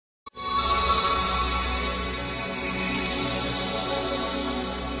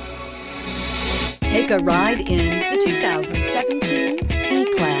Take a ride in the 2017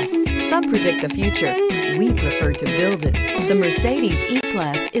 E-Class. Some predict the future. We prefer to build it. The Mercedes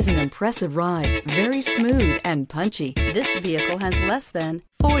E-Class is an impressive ride, very smooth and punchy. This vehicle has less than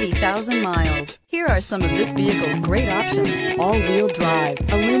 40,000 miles. Here are some of this vehicle's great options: all-wheel drive,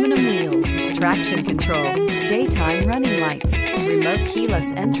 aluminum wheels, traction control, daytime running lights, remote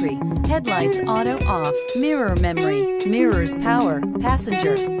keyless entry, headlights auto off, mirror memory, mirrors power,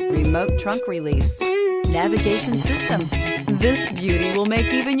 passenger, remote trunk release, navigation system. This beauty will make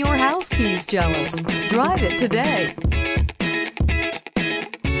even your house keys jealous. Drive it today.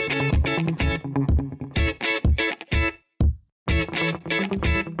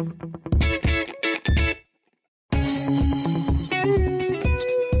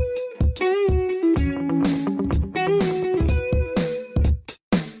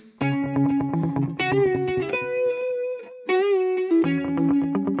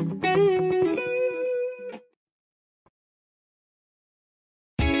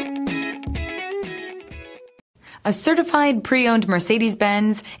 A certified pre-owned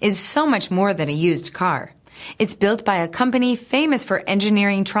Mercedes-Benz is so much more than a used car. It's built by a company famous for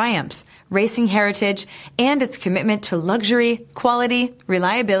engineering triumphs, racing heritage, and its commitment to luxury, quality,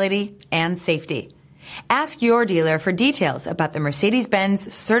 reliability, and safety. Ask your dealer for details about the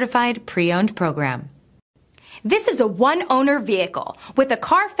Mercedes-Benz Certified Pre-Owned program. This is a one-owner vehicle with a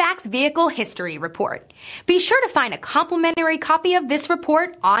CARFAX Vehicle History Report. Be sure to find a complimentary copy of this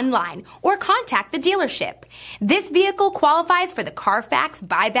report online or contact the dealership. This vehicle qualifies for the CARFAX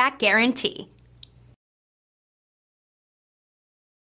buyback guarantee.